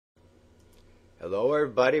Hello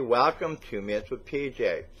everybody, welcome to Minutes with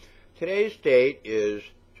PJ. Today's date is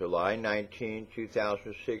July 19,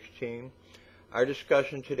 2016. Our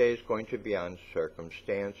discussion today is going to be on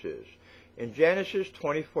circumstances. In Genesis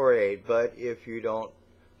 24:8, but if you don't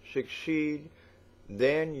succeed,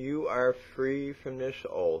 then you are free from this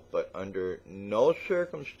oath, but under no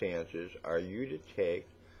circumstances are you to take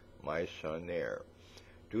my son there.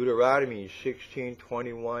 Deuteronomy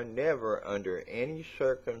 16:21, never under any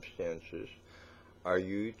circumstances are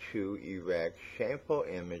you to erect shameful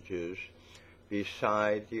images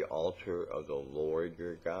beside the altar of the Lord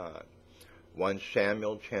your God. 1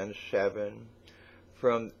 Samuel 10:7,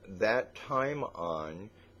 from that time on,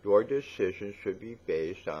 your decisions should be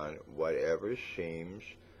based on whatever seems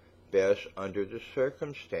best under the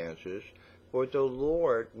circumstances, for the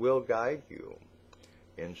Lord will guide you.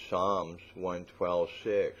 In Psalms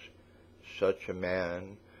 112:6, such a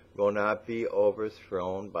man will not be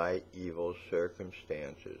overthrown by evil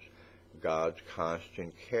circumstances. God's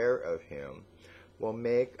constant care of him will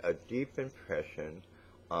make a deep impression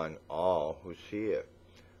on all who see it.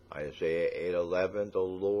 Isaiah 8:11, the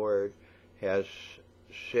Lord has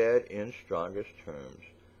said in strongest terms,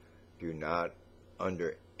 do not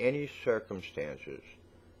under any circumstances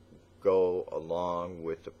go along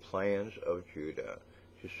with the plans of Judah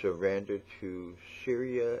to surrender to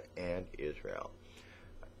Syria and Israel.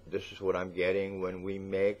 This is what I'm getting. When we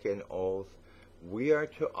make an oath, we are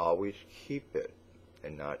to always keep it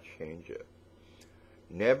and not change it.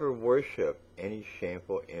 Never worship any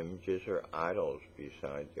shameful images or idols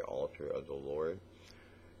beside the altar of the Lord.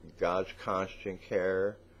 God's constant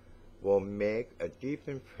care will make a deep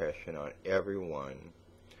impression on everyone,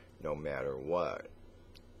 no matter what.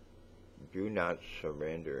 Do not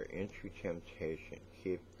surrender into temptation.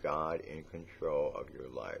 Keep God in control of your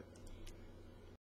life.